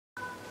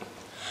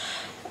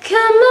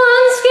Come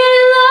on,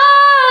 skinny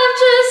love,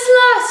 just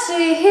lost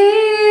you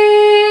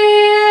here.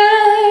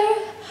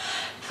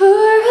 For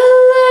a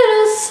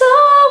little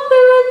soul, we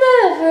were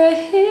never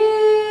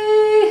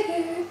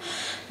here.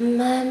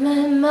 My,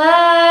 my,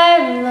 my,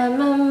 my,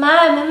 my,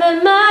 my, my,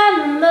 my,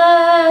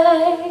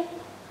 my.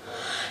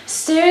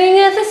 Staring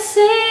at the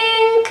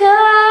sink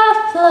of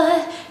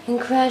blood and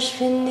crushed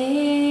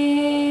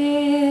beneath.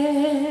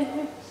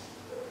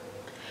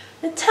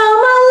 And tell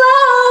my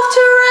love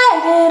to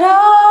write it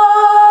all.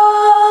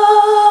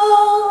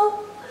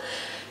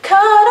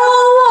 Cut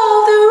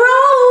all the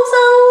ropes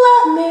and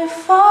let me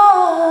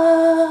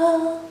fall.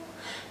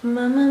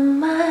 My, my,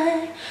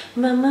 my,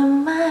 my, my,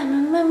 my,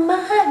 my, my,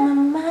 my,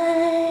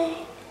 my.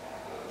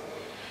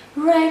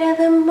 Right at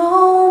the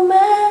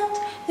moment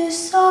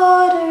this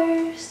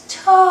order's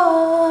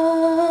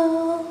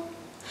told.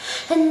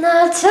 And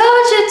I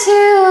told you to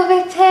be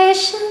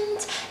patient,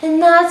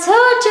 and I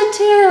told you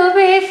to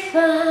be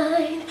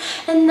fine,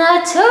 and I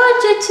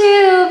told you to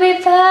be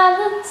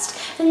balanced,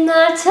 and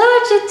I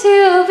told you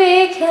to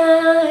be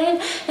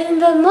kind. In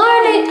the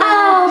morning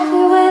I'll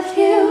be with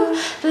you,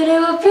 but it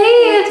will be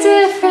a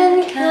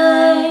different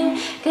kind.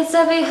 'Cause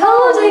I'll be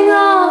holding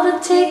all the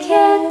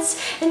tickets,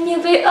 and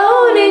you'll be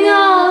owning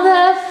all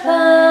the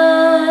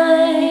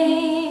fines.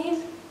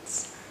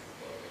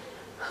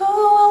 Who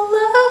will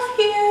love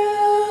you?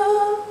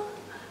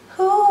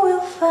 Who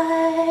will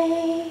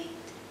fight?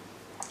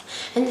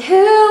 And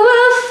who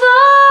will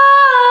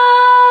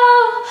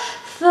fall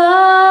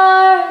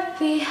far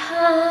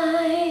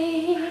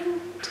behind?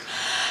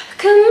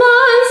 Come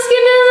on,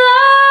 skinny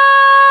love.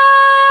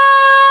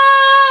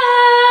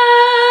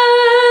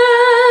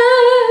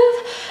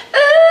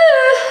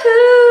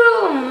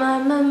 Ooh, my,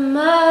 my,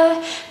 my,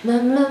 my,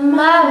 my,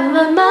 my,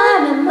 my,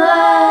 my, my.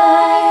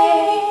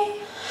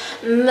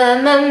 My,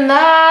 my,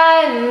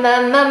 my, my,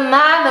 my,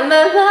 my,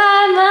 my,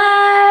 my,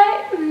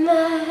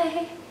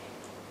 my.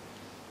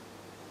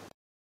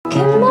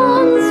 Come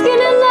on,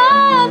 skinny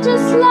love,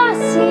 just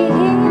lost you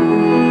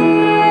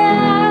here.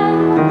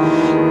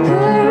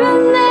 For a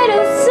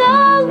little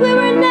soul, we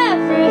were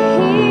never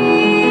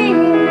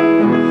here.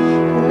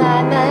 My,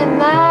 my,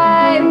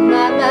 my,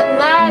 my, my,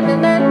 my,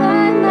 my,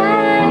 my,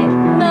 my,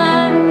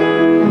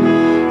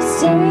 my.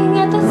 Staring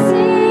at the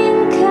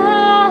sink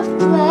of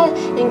blood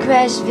and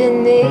crushed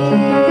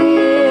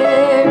beneath.